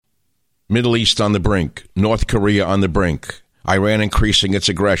Middle East on the brink. North Korea on the brink. Iran increasing its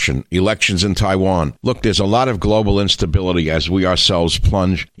aggression, elections in Taiwan. Look, there's a lot of global instability as we ourselves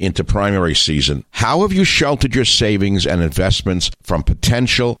plunge into primary season. How have you sheltered your savings and investments from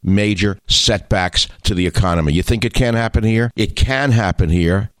potential major setbacks to the economy? You think it can't happen here? It can happen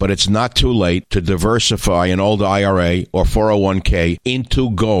here, but it's not too late to diversify an old IRA or 401k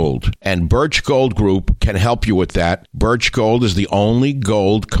into gold. And Birch Gold Group can help you with that. Birch Gold is the only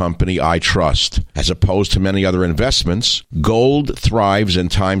gold company I trust. As opposed to many other investments, gold thrives in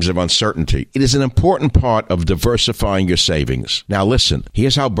times of uncertainty. It is an important part of diversifying your savings. Now listen,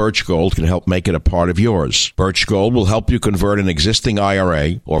 here's how Birch Gold can help make it a part of yours. Birch Gold will help you convert an existing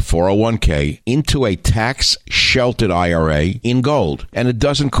IRA or 401k into a tax-sheltered IRA in gold. And it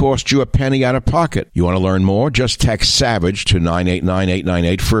doesn't cost you a penny out of pocket. You want to learn more? Just text SAVAGE to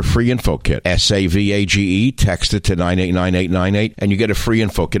 989898 for a free info kit. SAVAGE, text it to 989898 and you get a free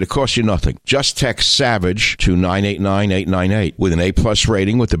info kit. It costs you nothing. Just text SAVAGE to 989898. With an A-plus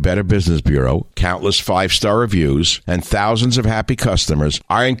rating with the Better Business Bureau, countless 5-star reviews, and thousands of happy customers,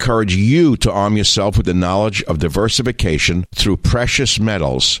 I encourage you to arm yourself with the knowledge of diversification through precious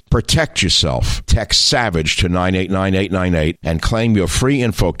metals. Protect yourself. Text SAVAGE to 989898 and claim your free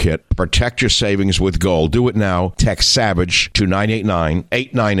info kit. Protect your savings with gold. Do it now. Text SAVAGE to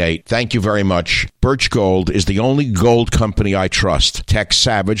 989898. Thank you very much. Birch Gold is the only gold company I trust. Text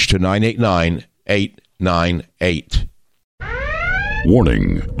SAVAGE to 989898.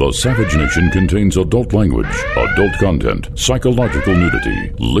 Warning, the Savage Nation contains adult language, adult content, psychological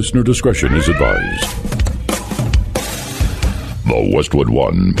nudity. Listener discretion is advised. The Westwood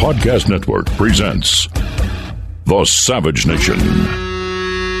One Podcast Network presents The Savage Nation.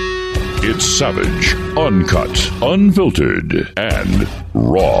 It's savage, uncut, unfiltered, and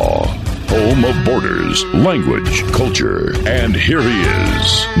raw. Home of borders, language, culture. And here he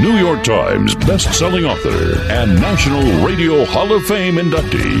is, New York Times best-selling author and National Radio Hall of Fame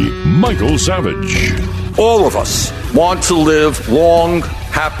inductee, Michael Savage. All of us want to live long,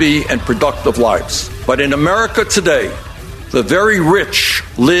 happy, and productive lives. But in America today, the very rich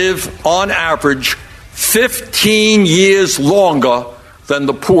live, on average, 15 years longer than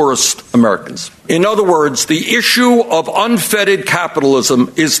the poorest Americans. In other words, the issue of unfettered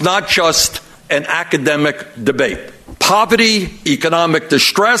capitalism is not just an academic debate. Poverty, economic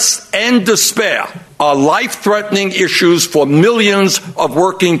distress, and despair are life-threatening issues for millions of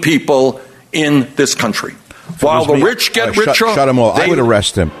working people in this country. While the rich get richer... Shut him all. I would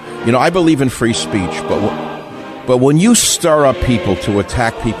arrest him. You know, I believe in free speech, but when you stir up people to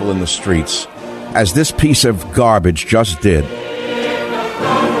attack people in the streets, as this piece of garbage just did...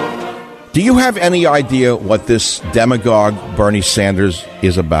 Do you have any idea what this demagogue Bernie Sanders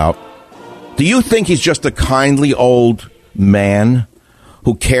is about? Do you think he's just a kindly old man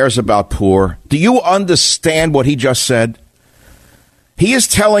who cares about poor? Do you understand what he just said? He is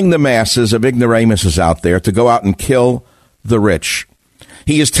telling the masses of ignoramuses out there to go out and kill the rich.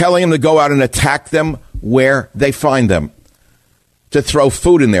 He is telling them to go out and attack them where they find them, to throw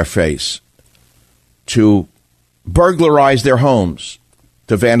food in their face, to burglarize their homes,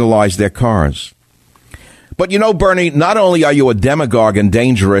 to vandalize their cars. But you know, Bernie, not only are you a demagogue and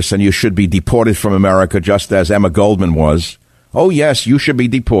dangerous and you should be deported from America just as Emma Goldman was. Oh, yes, you should be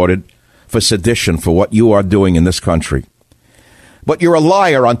deported for sedition for what you are doing in this country. But you're a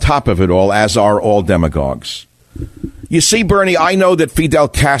liar on top of it all, as are all demagogues. You see, Bernie, I know that Fidel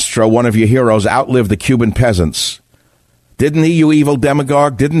Castro, one of your heroes, outlived the Cuban peasants. Didn't he, you evil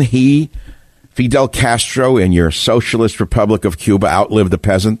demagogue? Didn't he, Fidel Castro, in your Socialist Republic of Cuba, outlive the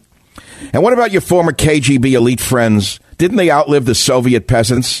peasant? And what about your former KGB elite friends? Didn't they outlive the Soviet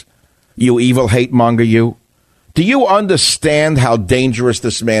peasants? You evil hate monger, you. Do you understand how dangerous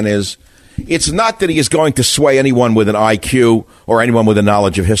this man is? It's not that he is going to sway anyone with an IQ or anyone with a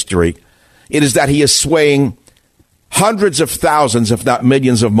knowledge of history. It is that he is swaying hundreds of thousands, if not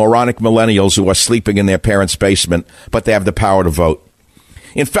millions, of moronic millennials who are sleeping in their parents' basement, but they have the power to vote.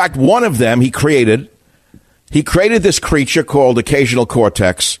 In fact, one of them he created this creature called Occasional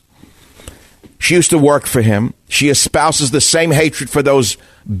Cortex. She used to work for him. She espouses the same hatred for those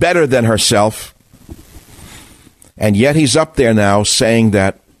better than herself. And yet he's up there now saying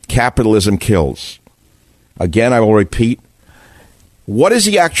that capitalism kills. Again, I will repeat. What is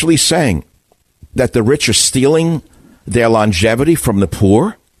he actually saying? That the rich are stealing their longevity from the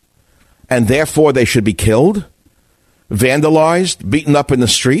poor? And therefore they should be killed? Vandalized? Beaten up in the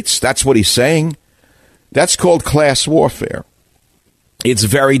streets? That's what he's saying. That's called class warfare. It's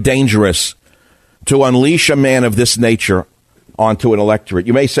very dangerous to unleash a man of this nature onto an electorate.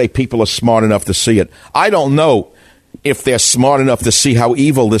 You may say people are smart enough to see it. I don't know. if they're smart enough to see how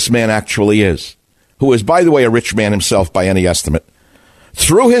evil this man actually is, who is, by the way, a rich man himself by any estimate.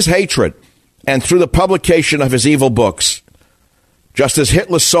 Through his hatred and through the publication of his evil books, just as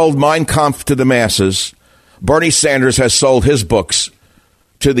Hitler sold Mein Kampf to the masses, Bernie Sanders has sold his books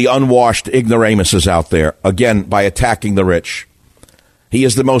to the unwashed ignoramuses out there, again, by attacking the rich. He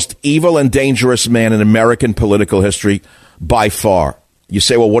is the most evil and dangerous man in American political history by far. You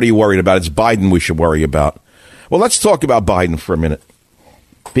say, well, what are you worried about? It's Biden we should worry about. Well, let's talk about Biden for a minute,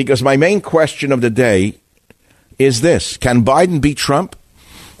 because my main question of the day is this. Can Biden beat Trump?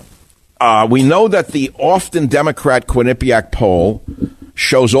 We know that the often Democrat Quinnipiac poll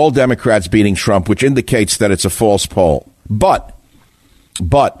shows all Democrats beating Trump, which indicates that it's a false poll. But,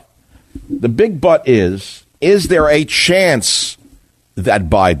 the big but is there a chance that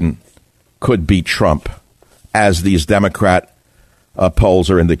Biden could beat Trump, as these Democrat polls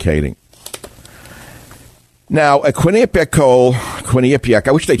are indicating? Now, a Quinnipiac,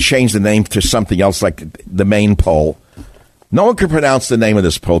 I wish they changed the name to something else like the Maine poll. No one can pronounce the name of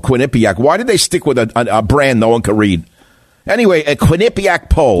this poll, Quinnipiac. Why did they stick with a brand no one can read? Anyway, a Quinnipiac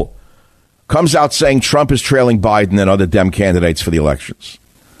poll comes out saying Trump is trailing Biden and other Dem candidates for the elections.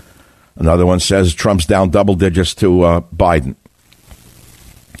 Another one says Trump's down double digits to Biden.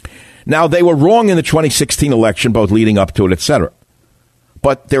 Now, they were wrong in the 2016 election, both leading up to it, etc.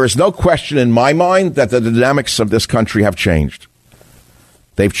 But there is no question in my mind that the dynamics of this country have changed.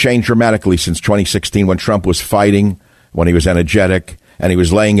 They've changed dramatically since 2016, when Trump was fighting, when he was energetic, and he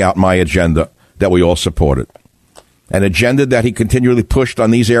was laying out my agenda that we all supported. An agenda that he continually pushed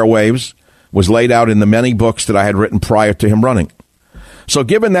on these airwaves was laid out in the many books that I had written prior to him running. So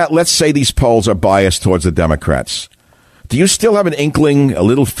given that, let's say these polls are biased towards the Democrats. Do you still have an inkling, a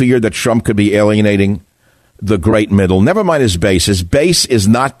little fear that Trump could be alienating the great middle? Never mind his base. His base is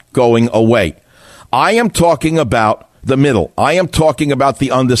not going away. I am talking about the middle. I am talking about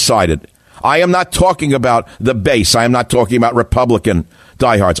the undecided. I am not talking about the base. I am not talking about Republican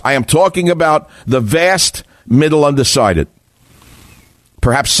diehards. I am talking about the vast middle undecided.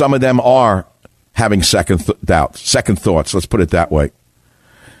 Perhaps some of them are having second thoughts. Let's put it that way.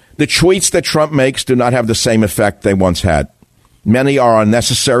 The tweets that Trump makes do not have the same effect they once had. Many are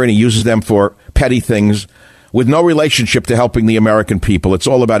unnecessary, and he uses them for petty things with no relationship to helping the American people. It's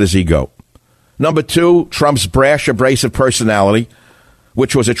all about his ego. Number two, Trump's brash, abrasive personality,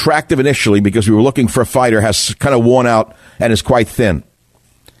 which was attractive initially because we were looking for a fighter, has kind of worn out and is quite thin.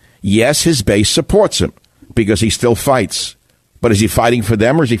 Yes, his base supports him because he still fights. But is he fighting for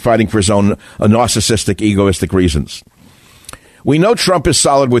them, or is he fighting for his own narcissistic, egoistic reasons? We know Trump is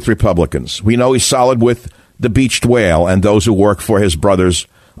solid with Republicans. We know he's solid with the beached whale and those who work for his brother's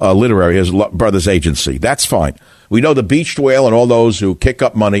brother's agency. That's fine. We know the beached whale and all those who kick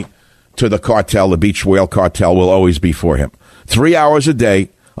up money to the cartel, the beached whale cartel, will always be for him. 3 hours a day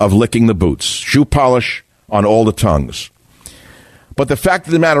of licking the boots, shoe polish on all the tongues. But the fact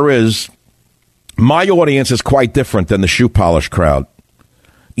of the matter is, my audience is quite different than the shoe polish crowd.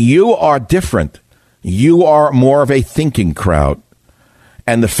 You are different. You are more of a thinking crowd.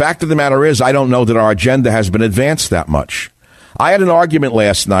 And the fact of the matter is, I don't know that our agenda has been advanced that much. I had an argument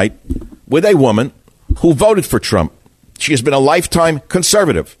last night with a woman who voted for Trump. She has been a lifetime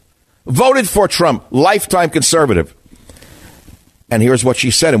conservative. Voted for Trump, lifetime conservative. And here's what she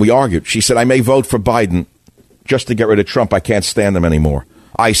said, and we argued. She said, I may vote for Biden just to get rid of Trump. I can't stand him anymore.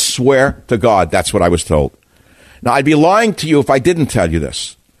 I swear to God, that's what I was told. Now, I'd be lying to you if I didn't tell you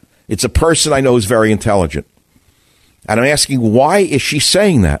this. It's a person I know who's very intelligent. And I'm asking, why is she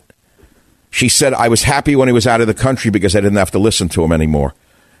saying that? She said, I was happy when he was out of the country because I didn't have to listen to him anymore.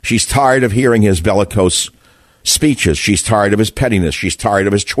 She's tired of hearing his bellicose speeches. She's tired of his pettiness. She's tired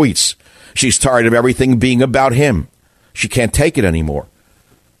of his tweets. She's tired of everything being about him. She can't take it anymore.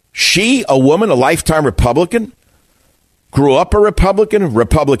 She, a woman, a lifetime Republican, grew up a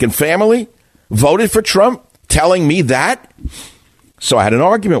Republican family, voted for Trump, telling me that? So I had an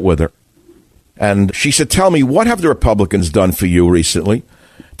argument with her. And she said, tell me, what have the Republicans done for you recently?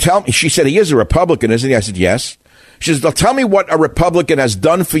 Tell me. She said, he is a Republican, isn't he? I said, yes. She said, tell me what a Republican has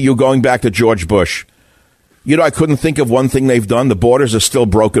done for you going back to George Bush. You know, I couldn't think of one thing they've done. The borders are still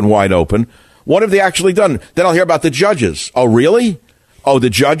broken wide open. What have they actually done? Then I'll hear about the judges. Oh, really? Oh, the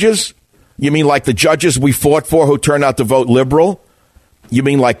judges? You mean like the judges we fought for who turned out to vote liberal? You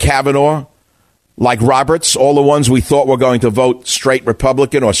mean like Kavanaugh? Like Roberts? All the ones we thought were going to vote straight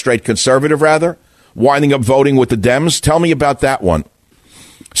Republican or straight conservative, rather? Winding up voting with the Dems? Tell me about that one.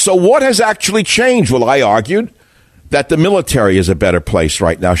 So what has actually changed? Well, I argued that the military is a better place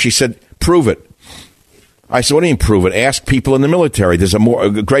right now. She said, prove it. I said, what do you mean prove it? Ask people in the military. There's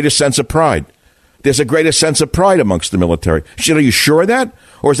a greater sense of pride. There's a greater sense of pride amongst the military. Shit, are you sure of that?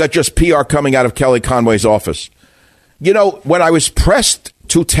 Or is that just PR coming out of Kelly Conway's office? You know, when I was pressed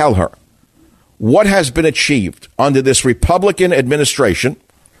to tell her what has been achieved under this Republican administration,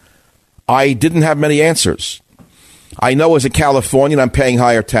 I didn't have many answers. I know as a Californian, I'm paying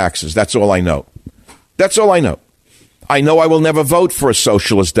higher taxes. That's all I know. That's all I know. I know I will never vote for a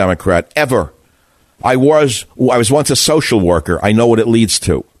socialist Democrat, ever. I was once a social worker. I know what it leads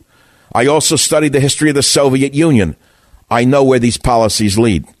to. I also studied the history of the Soviet Union. I know where these policies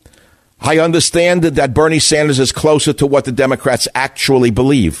lead. I understand that Bernie Sanders is closer to what the Democrats actually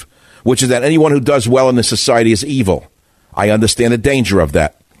believe, which is that anyone who does well in this society is evil. I understand the danger of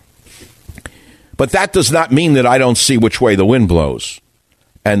that. But that does not mean that I don't see which way the wind blows.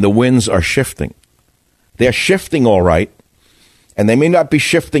 And the winds are shifting. They're shifting all right, and they may not be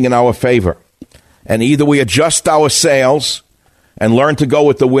shifting in our favor. And either we adjust our sails and learn to go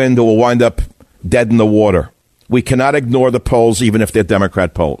with the wind, or we'll wind up dead in the water. We cannot ignore the polls, even if they're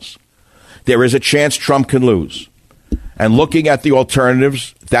Democrat polls. There is a chance Trump can lose. And looking at the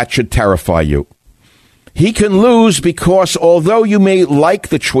alternatives, that should terrify you. He can lose because although you may like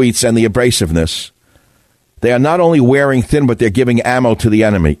the tweets and the abrasiveness, they are not only wearing thin, but they're giving ammo to the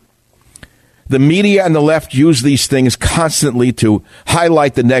enemy. The media and the left use these things constantly to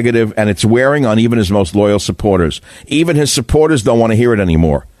highlight the negative, and it's wearing on even his most loyal supporters. Even his supporters don't want to hear it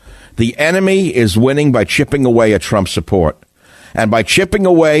anymore. The enemy is winning by chipping away at Trump's support. And by chipping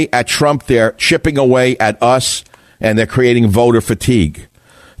away at Trump, they're chipping away at us, and they're creating voter fatigue.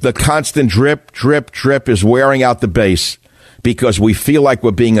 The constant drip, drip, drip is wearing out the base because we feel like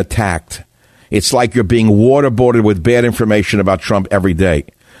we're being attacked. It's like you're being waterboarded with bad information about Trump every day.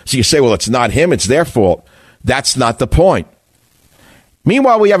 So you say, well, it's not him, it's their fault. That's not the point.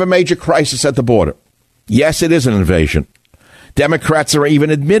 Meanwhile, we have a major crisis at the border. Yes, it is an invasion. Democrats are even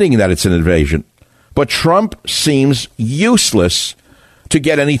admitting that it's an invasion. But Trump seems useless to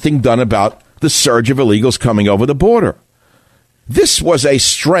get anything done about the surge of illegals coming over the border. This was a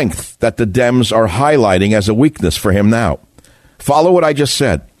strength that the Dems are highlighting as a weakness for him now. Follow what I just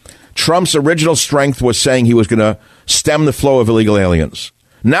said. Trump's original strength was saying he was going to stem the flow of illegal aliens.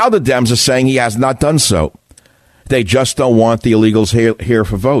 Now the Dems are saying he has not done so. They just don't want the illegals here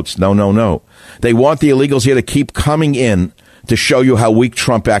for votes. No, no, no. They want the illegals here to keep coming in to show you how weak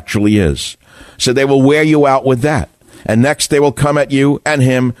Trump actually is. So they will wear you out with that. And next they will come at you and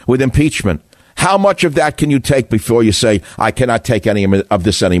him with impeachment. How much of that can you take before you say, I cannot take any of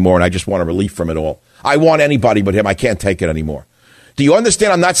this anymore and I just want a relief from it all? I want anybody but him. I can't take it anymore. Do you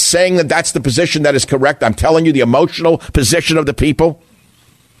understand? I'm not saying that that's the position that is correct. I'm telling you the emotional position of the people.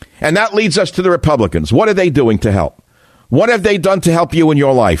 And that leads us to the Republicans. What are they doing to help? What have they done to help you in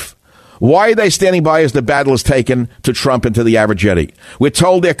your life? Why are they standing by as the battle is taken to Trump and to the average Eddie? We're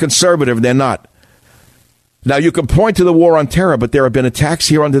told they're conservative. They're not. Now, you can point to the war on terror, but there have been attacks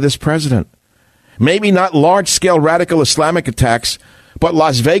here under this president. Maybe not large-scale radical Islamic attacks, but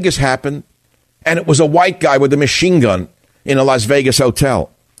Las Vegas happened, and it was a white guy with a machine gun in a Las Vegas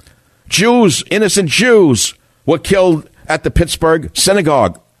hotel. Jews, innocent Jews, were killed at the Pittsburgh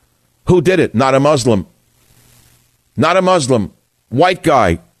synagogue. Who did it? Not a Muslim. Not a Muslim. White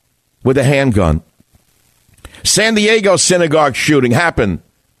guy with a handgun. San Diego synagogue shooting happened.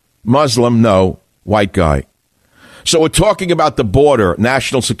 Muslim, no. White guy. So we're talking about the border,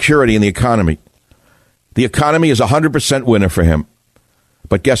 national security, and the economy. The economy is 100% winner for him.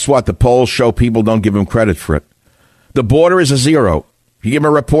 But guess what? The polls show people don't give him credit for it. The border is a 0. You give him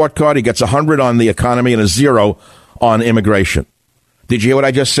a report card, he gets 100 on the economy and a 0 on immigration. Did you hear what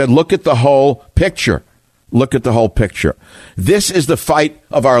I just said? Look at the whole picture. Look at the whole picture. This is the fight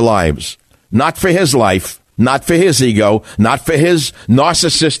of our lives. Not for his life, not for his ego, not for his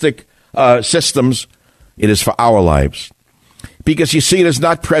narcissistic systems. It is for our lives. Because you see, it is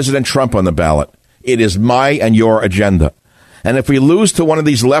not President Trump on the ballot. It is my and your agenda. And if we lose to one of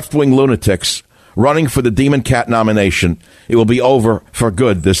these left-wing lunatics running for the Demon Cat nomination, it will be over for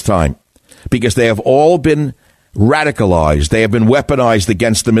good this time. Because they have all been radicalized. They have been weaponized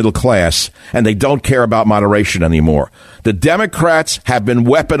against the middle class, and they don't care about moderation anymore. The Democrats have been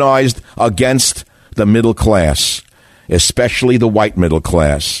weaponized against the middle class, especially the white middle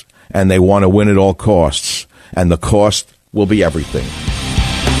class, and they want to win at all costs, and the cost will be everything.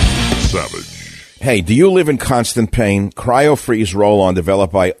 Savage. Hey, do you live in constant pain? CryoFreeze Roll-On,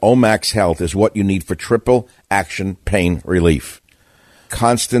 developed by Omax Health, is what you need for triple action pain relief.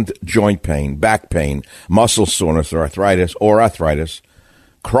 Constant joint pain, back pain, muscle soreness, or arthritis,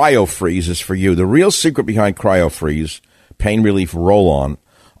 CryoFreeze is for you. The real secret behind CryoFreeze Pain Relief Roll-On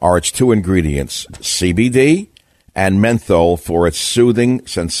are its 2 ingredients, CBD and menthol, for its soothing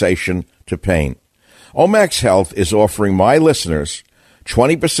sensation to pain. Omax Health is offering my listeners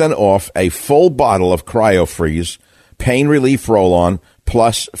 20% off a full bottle of CryoFreeze pain relief roll-on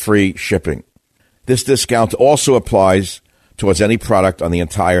plus free shipping. This discount also applies towards any product on the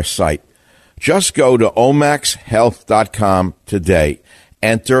entire site. Just go to omaxhealth.com today,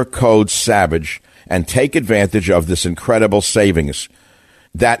 enter code SAVAGE, and take advantage of this incredible savings.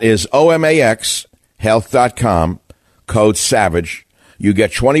 That is omaxhealth.com, code SAVAGE. You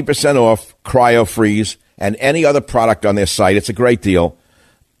get 20% off CryoFreeze and any other product on their site. It's a great deal.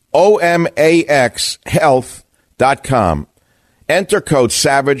 omaxhealth.com. Enter code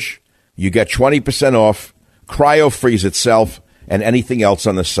SAVAGE. You get 20% off CryoFreeze itself and anything else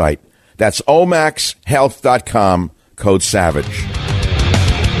on the site. That's omaxhealth.com, code SAVAGE.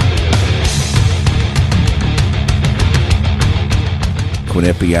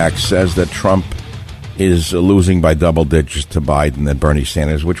 Quinnipiac says that Trump is losing by double digits to Biden and Bernie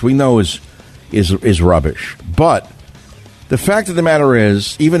Sanders, which we know is rubbish. But the fact of the matter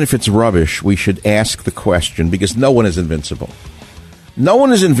is, even if it's rubbish, we should ask the question, because no one is invincible. No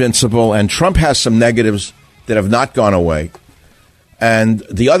one is invincible, and Trump has some negatives that have not gone away. And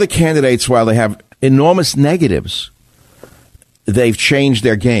the other candidates, while they have enormous negatives, they've changed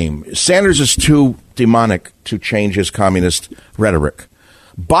their game. Sanders is too demonic to change his communist rhetoric.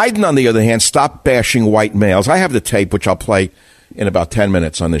 Biden, on the other hand, stopped bashing white males. I have the tape, which I'll play in about 10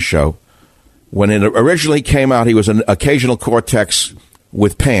 minutes on this show. When it originally came out, he was an occasional Cortex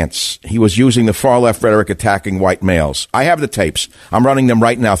with pants. He was using the far-left rhetoric attacking white males. I have the tapes. I'm running them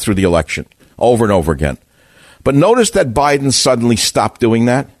right now through the election, over and over again. But notice that Biden suddenly stopped doing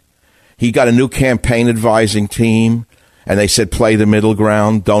that. He got a new campaign advising team, and they said, play the middle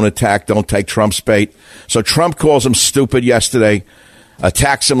ground, don't attack, don't take Trump's bait. So Trump calls him stupid yesterday,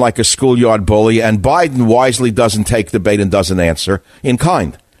 attacks him like a schoolyard bully, and Biden wisely doesn't take the bait and doesn't answer in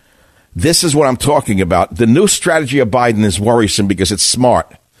kind. This is what I'm talking about. The new strategy of Biden is worrisome because it's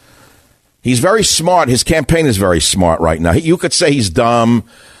smart. He's very smart. His campaign is very smart right now. You could say he's dumb.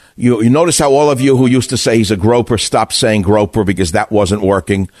 You notice how all of you who used to say he's a groper stopped saying groper because that wasn't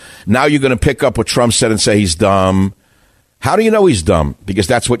working. Now you're going to pick up what Trump said and say he's dumb. How do you know he's dumb? Because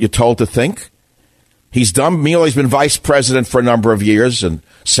that's what you're told to think? He's dumb. Meanwhile, he's been vice president for a number of years and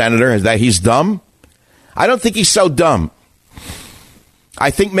senator. Is that he's dumb? I don't think he's so dumb.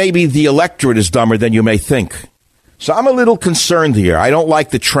 I think maybe the electorate is dumber than you may think. So I'm a little concerned here. I don't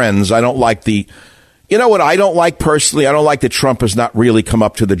like the trends. I don't like the... You know what I don't like personally? I don't like that Trump has not really come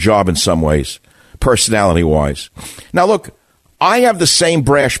up to the job in some ways, personality-wise. Now, look, I have the same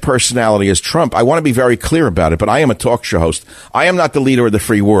brash personality as Trump. I want to be very clear about it, but I am a talk show host. I am not the leader of the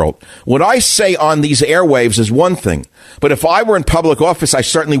free world. What I say on these airwaves is one thing, but if I were in public office, I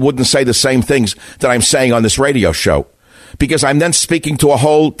certainly wouldn't say the same things that I'm saying on this radio show, because I'm then speaking to a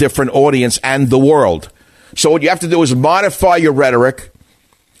whole different audience and the world. So what you have to do is modify your rhetoric,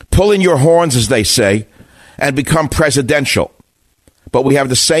 pull in your horns, as they say, and become presidential. But we have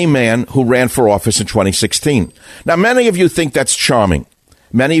the same man who ran for office in 2016. Now, many of you think that's charming.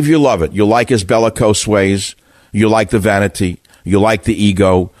 Many of you love it. You like his bellicose ways. You like the vanity. You like the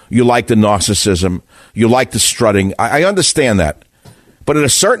ego. You like the narcissism. You like the strutting. I understand that. But at a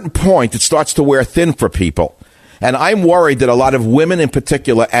certain point, it starts to wear thin for people. And I'm worried that a lot of women in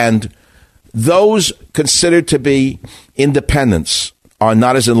particular and those considered to be independents are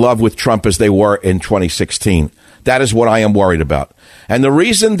not as in love with Trump as they were in 2016. That is what I am worried about. And the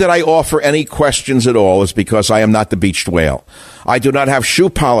reason that I offer any questions at all is because I am not the beached whale. I do not have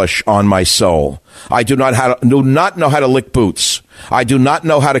shoe polish on my soul. I do not know how to lick boots. I do not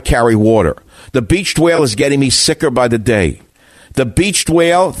know how to carry water. The beached whale is getting me sicker by the day. The beached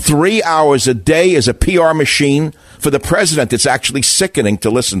whale, 3 hours a day, is a PR machine for the president. It's actually sickening to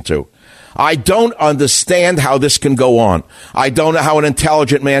listen to. I don't understand how this can go on. I don't know how an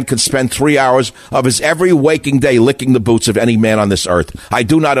intelligent man can spend 3 hours of his every waking day licking the boots of any man on this earth. I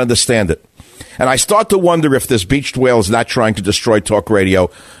do not understand it. And I start to wonder if this beached whale is not trying to destroy talk radio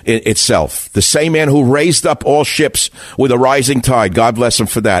itself. The same man who raised up all ships with a rising tide, God bless him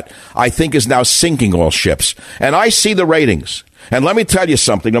for that, I think is now sinking all ships. And I see the ratings. And let me tell you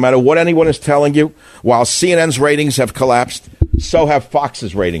something, no matter what anyone is telling you, while CNN's ratings have collapsed, so have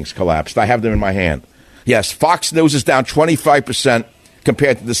Fox's ratings collapsed. I have them in my hand. Yes, Fox News is down 25%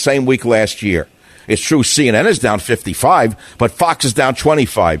 compared to the same week last year. It's true CNN is down 55, but Fox is down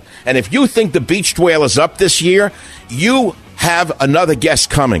 25. And if you think the beached whale is up this year, you have another guest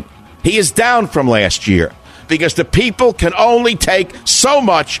coming. He is down from last year because the people can only take so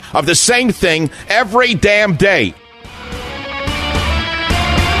much of the same thing every damn day.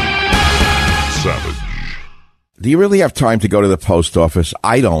 Savage. Do you really have time to go to the post office?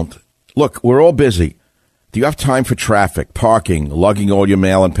 I don't. Look, we're all busy. Do you have time for traffic, parking, lugging all your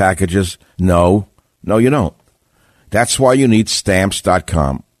mail and packages? No, you don't. That's why you need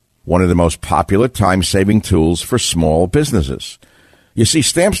Stamps.com, one of the most popular time-saving tools for small businesses. You see,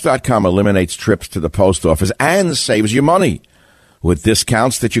 Stamps.com eliminates trips to the post office and saves you money with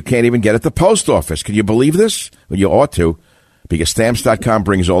discounts that you can't even get at the post office. Can you believe this? Well, you ought to, because Stamps.com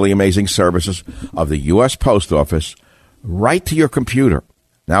brings all the amazing services of the U.S. Post Office right to your computer.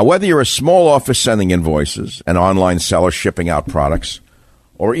 Now, whether you're a small office sending invoices, an online seller shipping out products,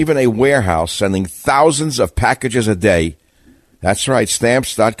 or even a warehouse sending thousands of packages a day, that's right,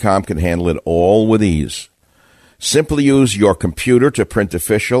 Stamps.com can handle it all with ease. Simply use your computer to print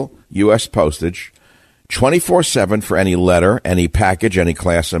official U.S. postage 24/7 for any letter, any package, any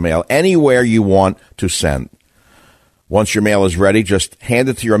class of mail, anywhere you want to send. Once your mail is ready, just hand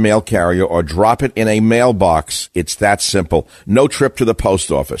it to your mail carrier or drop it in a mailbox. It's that simple. No trip to the post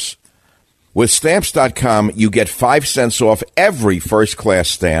office. With Stamps.com, you get 5 cents off every first-class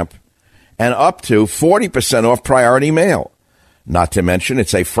stamp and up to 40% off priority mail. Not to mention,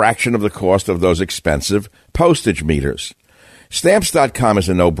 it's a fraction of the cost of those expensive postage meters. Stamps.com is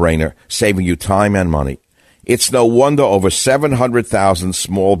a no-brainer, saving you time and money. It's no wonder over 700,000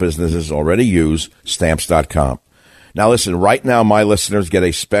 small businesses already use Stamps.com. Now listen, right now my listeners get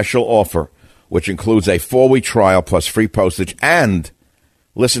a special offer, which includes a 4-week trial plus free postage and,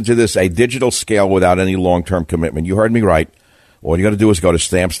 listen to this, a digital scale without any long-term commitment. You heard me right. All you got to do is go to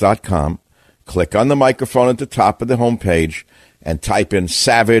Stamps.com, click on the microphone at the top of the homepage, and type in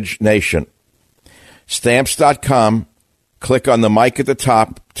Savage Nation. Stamps.com, click on the mic at the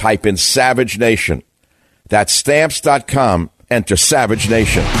top, type in Savage Nation. That's Stamps.com, enter Savage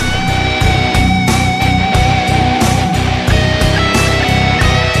Nation.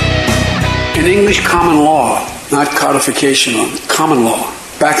 In English common law, not codification law, common law,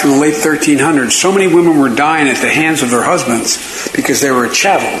 back in the late 1300s, so many women were dying at the hands of their husbands because they were a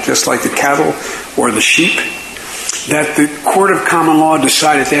chattel, just like the cattle or the sheep, that the court of common law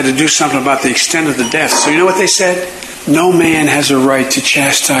decided they had to do something about the extent of the death. So you know what they said? No man has a right to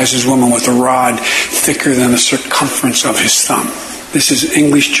chastise his woman with a rod thicker than the circumference of his thumb. This is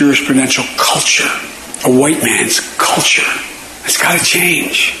English jurisprudential culture, a white man's culture. It's got to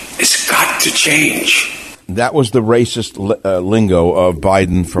change. It's got to change. That was the racist lingo of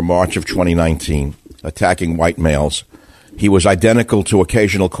Biden from March of 2019, attacking white males. He was identical to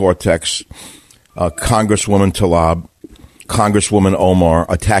Occasional Cortex, Congresswoman Tlaib, Congresswoman Omar,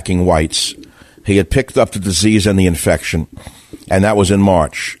 attacking whites. He had picked up the disease and the infection, and that was in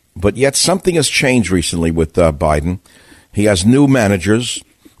March. But yet something has changed recently with Biden. He has new managers,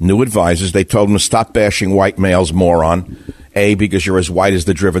 new advisors. They told him to stop bashing white males, moron. A, because you're as white as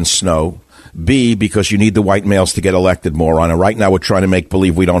the driven snow. B, because you need the white males to get elected, moron. And right now we're trying to make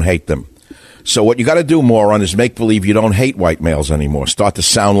believe we don't hate them. So what you got to do, moron, is make believe you don't hate white males anymore. Start to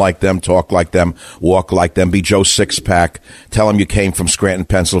sound like them, talk like them, walk like them, be Joe Sixpack. Tell them you came from Scranton,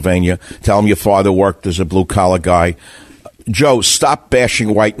 Pennsylvania. Tell them your father worked as a blue-collar guy. Joe, stop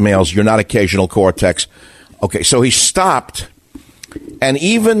bashing white males. You're not Occasional Cortex. Okay, so he stopped. And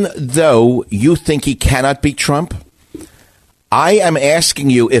even though you think he cannot beat Trump, I am asking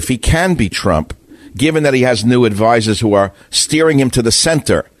you if he can beat Trump, given that he has new advisors who are steering him to the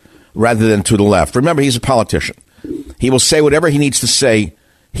center rather than to the left. Remember, he's a politician. He will say whatever he needs to say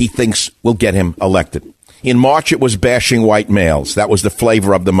he thinks will get him elected. In March, it was bashing white males. That was the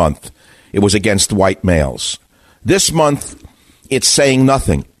flavor of the month. It was against white males. This month, it's saying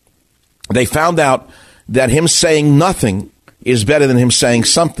nothing. They found out that him saying nothing is better than him saying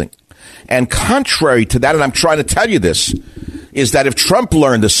something. And contrary to that, and I'm trying to tell you this, is that if Trump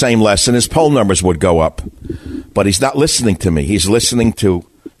learned the same lesson, his poll numbers would go up. But he's not listening to me. He's listening to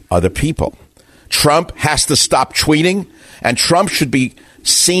other people. Trump has to stop tweeting, and Trump should be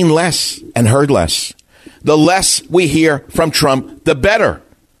seen less and heard less. The less we hear from Trump, the better.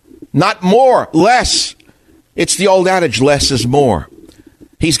 Not more, less. It's the old adage, less is more.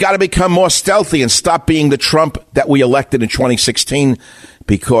 He's got to become more stealthy and stop being the Trump that we elected in 2016,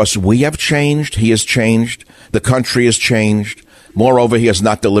 because we have changed, he has changed, the country has changed. Moreover, he has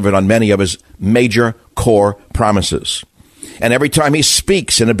not delivered on many of his major core promises. And every time he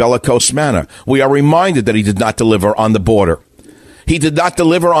speaks in a bellicose manner, we are reminded that he did not deliver on the border. He did not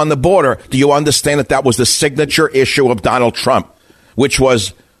deliver on the border. Do you understand that that was the signature issue of Donald Trump, which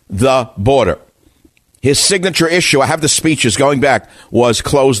was the border? His signature issue, I have the speeches going back, was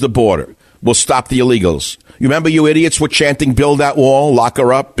close the border. We'll stop the illegals. You remember you idiots were chanting, build that wall, lock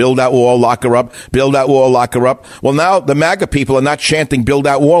her up, build that wall, lock her up, build that wall, lock her up. Well, now the MAGA people are not chanting, build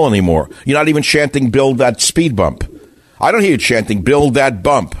that wall anymore. You're not even chanting, build that speed bump. I don't hear you chanting, build that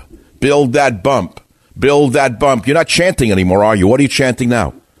bump, build that bump. Build that bump. You're not chanting anymore, are you? What are you chanting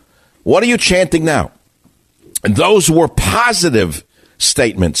now? What are you chanting now? And those were positive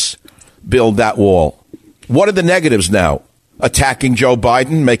statements. Build that wall. What are the negatives now? Attacking Joe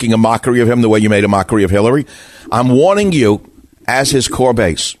Biden, making a mockery of him the way you made a mockery of Hillary. I'm warning you, as his core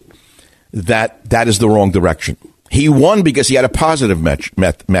base, that is the wrong direction. He won because he had a positive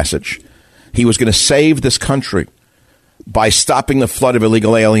message. He was going to save this country by stopping the flood of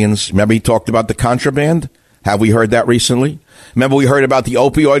illegal aliens. Remember, he talked about the contraband? Have we heard that recently? Remember, we heard about the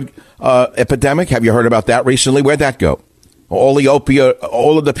opioid epidemic? Have you heard about that recently? Where'd that go? All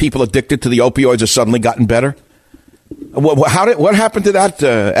of the people addicted to the opioids have suddenly gotten better? What happened to that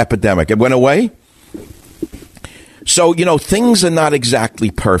epidemic? It went away? So, things are not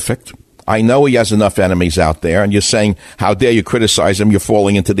exactly perfect. I know he has enough enemies out there, and you're saying, how dare you criticize him? You're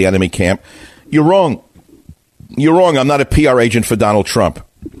falling into the enemy camp. You're wrong. You're wrong. I'm not a PR agent for Donald Trump.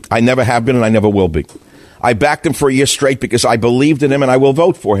 I never have been, and I never will be. I backed him for a year straight because I believed in him, and I will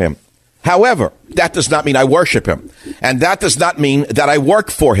vote for him. However, that does not mean I worship him. And that does not mean that I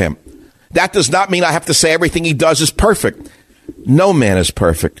work for him. That does not mean I have to say everything he does is perfect. No man is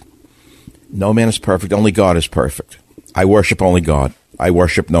perfect. No man is perfect. Only God is perfect. I worship only God. I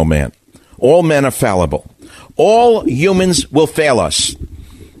worship no man. All men are fallible. All humans will fail us.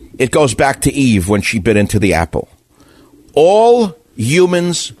 It goes back to Eve when she bit into the apple. All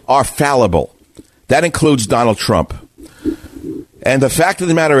humans are fallible. That includes Donald Trump. And the fact of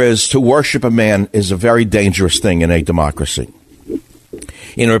the matter is, to worship a man is a very dangerous thing in a democracy.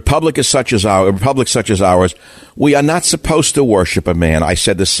 In a republic such as ours, we are not supposed to worship a man. I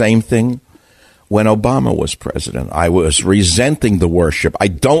said the same thing when Obama was president. I was resenting the worship. I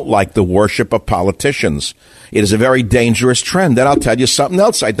don't like the worship of politicians. It is a very dangerous trend. Then I'll tell you something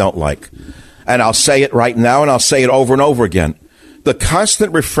else I don't like. And I'll say it right now, and I'll say it over and over again. The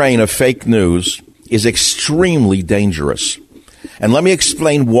constant refrain of fake news is extremely dangerous. And let me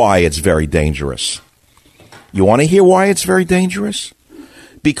explain why it's very dangerous. You want to hear why it's very dangerous?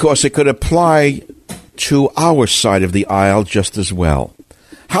 Because it could apply to our side of the aisle just as well.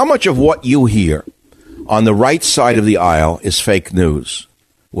 How much of what you hear on the right side of the aisle is fake news?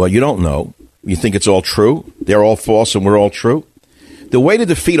 Well, you don't know. You think it's all true? They're all false and we're all true? The way to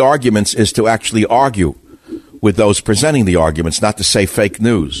defeat arguments is to actually argue with those presenting the arguments, not to say fake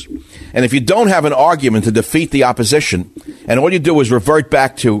news. And if you don't have an argument to defeat the opposition, and all you do is revert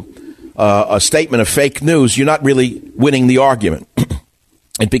back to a statement of fake news, you're not really winning the argument.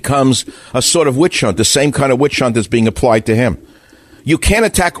 It becomes a sort of witch hunt, the same kind of witch hunt that's being applied to him. You can't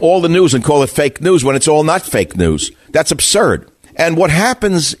attack all the news and call it fake news when it's all not fake news. That's absurd. And what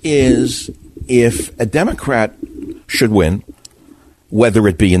happens is, if a Democrat should win, whether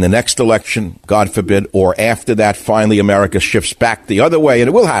it be in the next election, God forbid, or after that, finally America shifts back the other way, and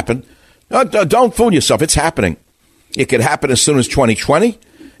it will happen. Don't fool yourself. It's happening. It could happen as soon as 2020.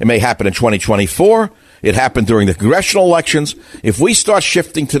 It may happen in 2024. It happened during the congressional elections. If we start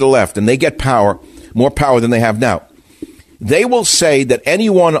shifting to the left and they get power, more power than they have now, they will say that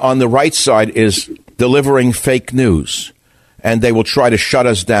anyone on the right side is delivering fake news, and they will try to shut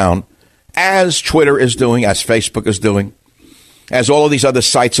us down, as Twitter is doing, as Facebook is doing, as all of these other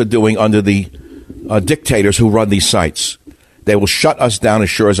sites are doing under the dictators who run these sites. They will shut us down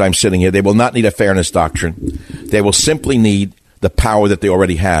as sure as I'm sitting here. They will not need a fairness doctrine. They will simply need the power that they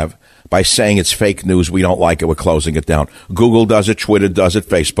already have by saying it's fake news, we don't like it, we're closing it down. Google does it, Twitter does it,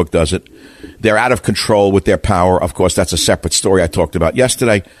 Facebook does it. They're out of control with their power. Of course, that's a separate story I talked about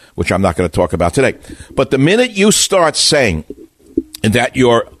yesterday, which I'm not going to talk about today. But the minute you start saying that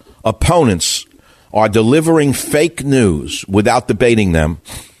your opponents are delivering fake news without debating them,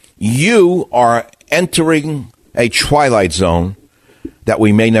 you are entering a twilight zone that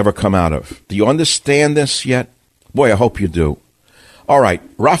we may never come out of. Do you understand this yet? Boy, I hope you do. All right,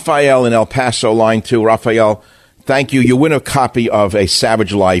 Raphael in El Paso, line 2. Raphael, thank you. You win a copy of A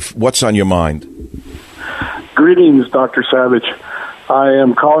Savage Life. What's on your mind? Greetings, Dr. Savage. I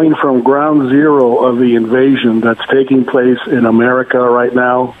am calling from ground zero of the invasion that's taking place in America right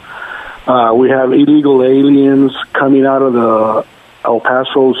now. We have illegal aliens coming out of the El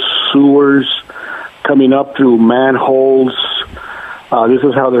Paso sewers, coming up through manholes. This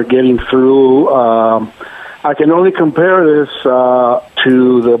is how they're getting through. I can only compare this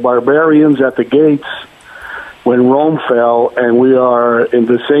to the barbarians at the gates when Rome fell, and we are in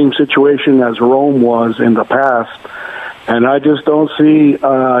the same situation as Rome was in the past. And I just don't see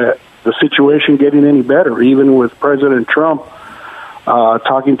the situation getting any better. Even with President Trump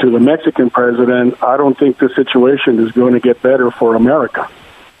talking to the Mexican president, I don't think the situation is going to get better for America.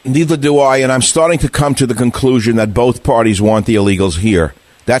 Neither do I, and I'm starting to come to the conclusion that both parties want the illegals here.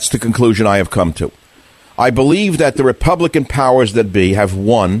 That's the conclusion I have come to. I believe that the Republican powers that be have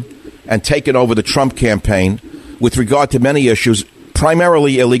won and taken over the Trump campaign with regard to many issues,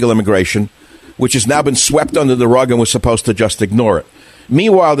 primarily illegal immigration, which has now been swept under the rug and was supposed to just ignore it.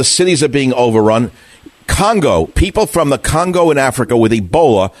 Meanwhile, the cities are being overrun. Congo, people from the Congo in Africa with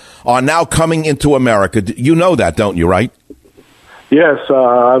Ebola are now coming into America. You know that, don't you, right? Yes,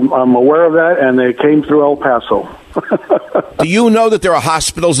 I'm aware of that, and they came through El Paso. Do you know that there are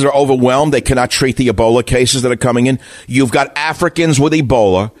hospitals that are overwhelmed? They cannot treat the Ebola cases that are coming in. You've got Africans with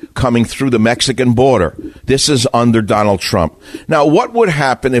Ebola coming through the Mexican border. This is under Donald Trump. Now, what would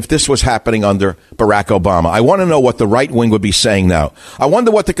happen if this was happening under Barack Obama? I want to know what the right wing would be saying now. I wonder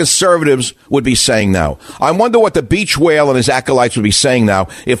what the conservatives would be saying now. I wonder what the beach whale and his acolytes would be saying now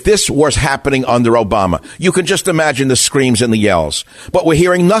if this was happening under Obama. You can just imagine the screams and the yells. But we're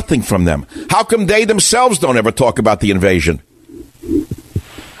hearing nothing from them. How come they themselves don't ever talk about the invasion?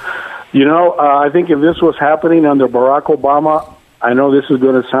 You know, I think if this was happening under Barack Obama, I know this is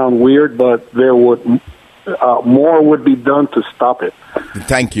going to sound weird, but there would more would be done to stop it.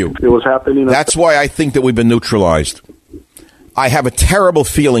 Thank you. It was happening. That's why I think that we've been neutralized. I have a terrible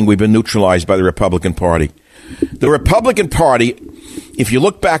feeling we've been neutralized by the Republican Party. The Republican Party, if you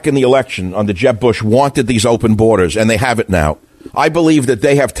look back in the election under Jeb Bush, wanted these open borders, and they have it now. I believe that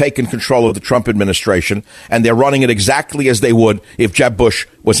they have taken control of the Trump administration, and they're running it exactly as they would if Jeb Bush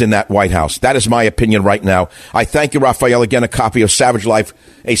was in that White House. That is my opinion right now. I thank you, Raphael. Again, a copy of Savage Life.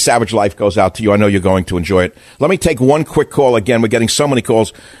 A Savage Life goes out to you. I know you're going to enjoy it. Let me take one quick call. Again, we're getting so many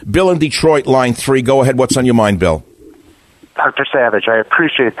calls. Bill in Detroit, line 3. Go ahead. What's on your mind, Bill? Dr. Savage, I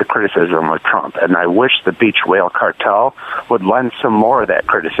appreciate the criticism of Trump, and I wish the beach whale cartel would lend some more of that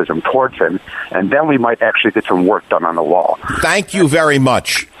criticism towards him, and then we might actually get some work done on the wall. Thank you very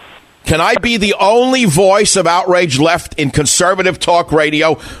much. Can I be the only voice of outrage left in conservative talk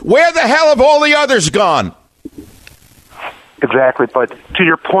radio? Where the hell have all the others gone? Exactly, but to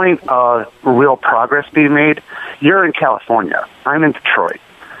your point of real progress being made, you're in California. I'm in Detroit.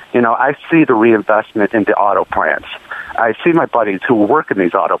 You know, I see the reinvestment into auto plants. I see my buddies who work in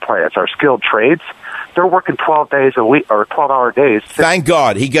these auto plants are skilled trades. They're working 12 days a week or 12-hour days. Thank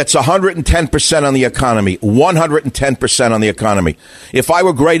God. He gets 110% on the economy, 110% on the economy. If I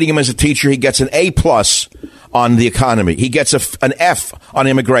were grading him as a teacher, he gets an A+ on the economy. He gets an F on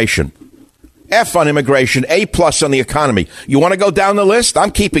immigration. F on immigration, A+ on the economy. You want to go down the list?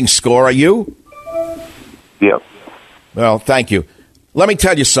 I'm keeping score. Are you? Yep. Well, thank you. Let me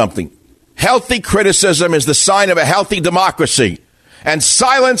tell you something. Healthy criticism is the sign of a healthy democracy, and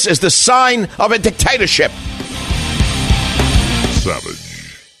silence is the sign of a dictatorship.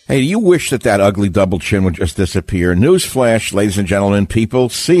 Savage. Hey, do you wish that ugly double chin would just disappear? Newsflash, ladies and gentlemen, people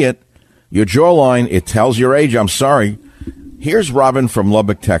see it. Your jawline, it tells your age. I'm sorry. Here's Robin from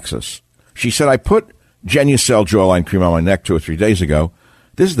Lubbock, Texas. She said, I put Genucel jawline cream on my neck 2 or 3 days ago.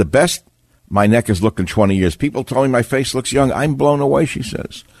 This is the best my neck has looked in 20 years. People told me my face looks young. I'm blown away, she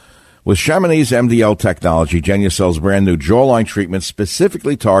says. With Chamonix MDL technology, Genucel's brand new jawline treatment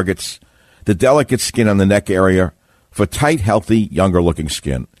specifically targets the delicate skin on the neck area for tight, healthy, younger-looking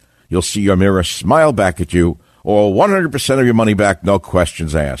skin. You'll see your mirror smile back at you, or 100% of your money back, no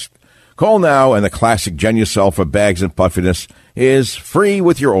questions asked. Call now, and the classic Genucel for bags and puffiness is free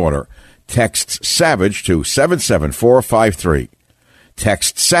with your order. Text SAVAGE to 77453.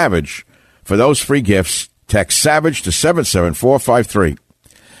 Text SAVAGE for those free gifts. Text SAVAGE to 77453.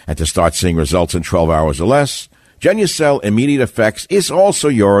 And to start seeing results in 12 hours or less, Genucel Immediate Effects is also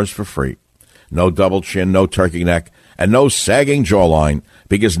yours for free. No double chin, no turkey neck, and no sagging jawline,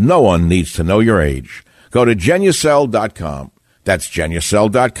 because no one needs to know your age. Go to Genucel.com. That's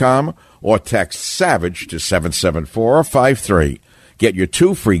Genucel.com, or text SAVAGE to 77453. Get your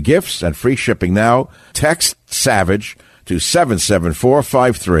 2 free gifts and free shipping now. Text SAVAGE to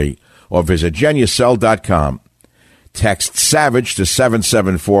 77453, or visit Genucel.com. Text SAVAGE to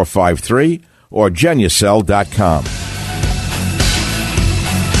 77453 or Genucel.com.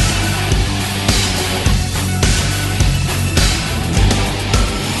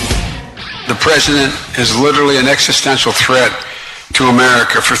 The president is literally an existential threat to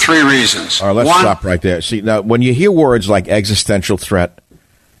America for 3 reasons. All right, let's stop right there. See, now, when you hear words like existential threat,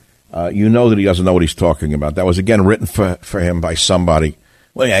 you know that he doesn't know what he's talking about. That was, again, written for him by somebody.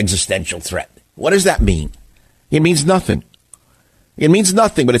 Well, existential threat. What does that mean? It means nothing. It means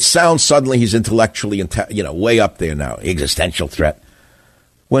nothing, but it sounds suddenly he's intellectually, way up there now. Existential threat.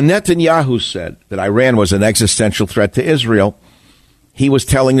 When Netanyahu said that Iran was an existential threat to Israel, he was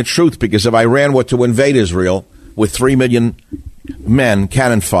telling the truth, because if Iran were to invade Israel with 3 million men,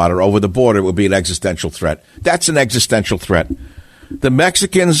 cannon fodder, over the border, it would be an existential threat. That's an existential threat. The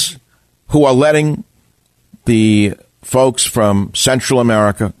Mexicans who are letting the folks from Central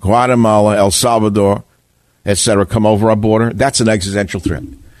America, Guatemala, El Salvador, etc., come over our border, that's an existential threat.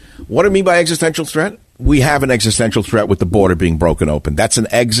 What do I mean by existential threat? We have an existential threat with the border being broken open. That's an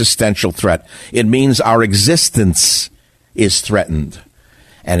existential threat. It means our existence is threatened.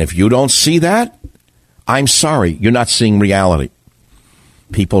 And if you don't see that, I'm sorry, you're not seeing reality.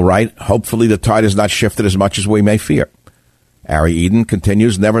 People write, hopefully the tide has not shifted as much as we may fear. Ari Eden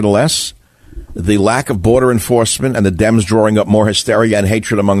continues, nevertheless, the lack of border enforcement and the Dems drawing up more hysteria and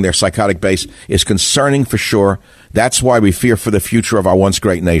hatred among their psychotic base is concerning for sure. That's why we fear for the future of our once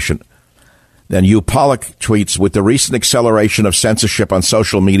great nation. Then Hugh Pollock tweets, with the recent acceleration of censorship on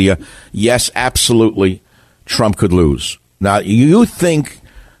social media, yes, absolutely, Trump could lose. Now, you think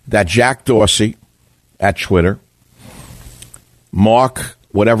that Jack Dorsey at Twitter, Mark,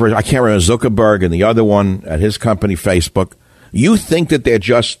 whatever, I can't remember, Zuckerberg and the other one at his company, Facebook, you think that they're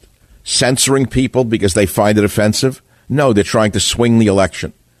just censoring people because they find it offensive? No, they're trying to swing the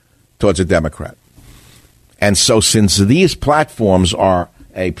election towards a Democrat. And so since these platforms are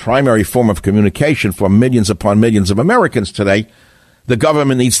a primary form of communication for millions upon millions of Americans today, the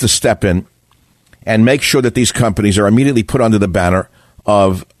government needs to step in and make sure that these companies are immediately put under the banner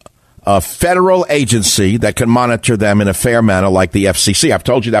of a federal agency that can monitor them in a fair manner like the FCC. I've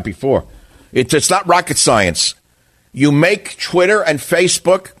told you that before. It's not rocket science. You make Twitter and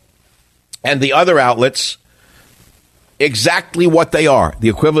Facebook and the other outlets exactly what they are, the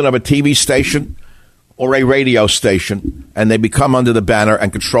equivalent of a TV station or a radio station, and they become under the banner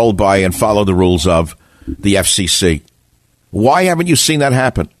and controlled by and follow the rules of the FCC. Why haven't you seen that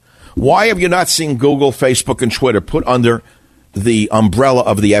happen? Why have you not seen Google, Facebook, and Twitter put under the umbrella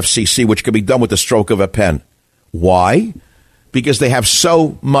of the FCC, which can be done with the stroke of a pen? Why? Because they have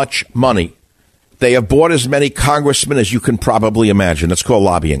so much money. They have bought as many congressmen as you can probably imagine. That's called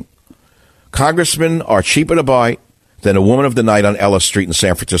lobbying. Congressmen are cheaper to buy than a woman of the night on Ellis Street in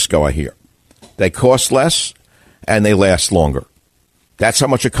San Francisco, I hear. They cost less, and they last longer. That's how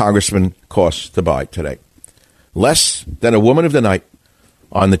much a congressman costs to buy today. Less than a woman of the night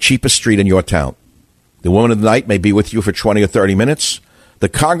on the cheapest street in your town. The woman of the night may be with you for 20 or 30 minutes. The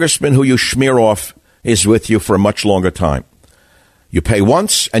congressman who you smear off is with you for a much longer time. You pay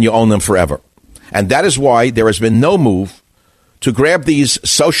once, and you own them forever. And that is why there has been no move to grab these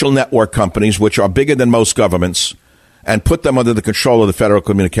social network companies, which are bigger than most governments, and put them under the control of the Federal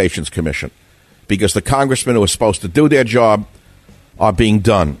Communications Commission. Because the congressmen who are supposed to do their job are being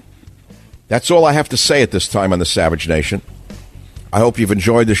done. That's all I have to say at this time on the Savage Nation. I hope you've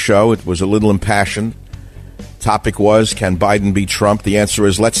enjoyed the show. It was a little impassioned. Topic was, can Biden beat Trump? The answer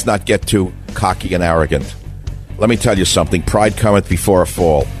is, let's not get too cocky and arrogant. Let me tell you something. Pride cometh before a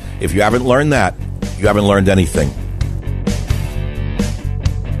fall. If you haven't learned that, you haven't learned anything.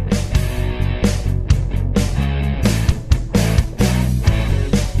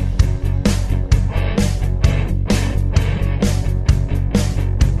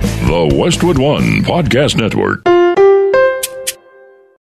 The Westwood One Podcast Network.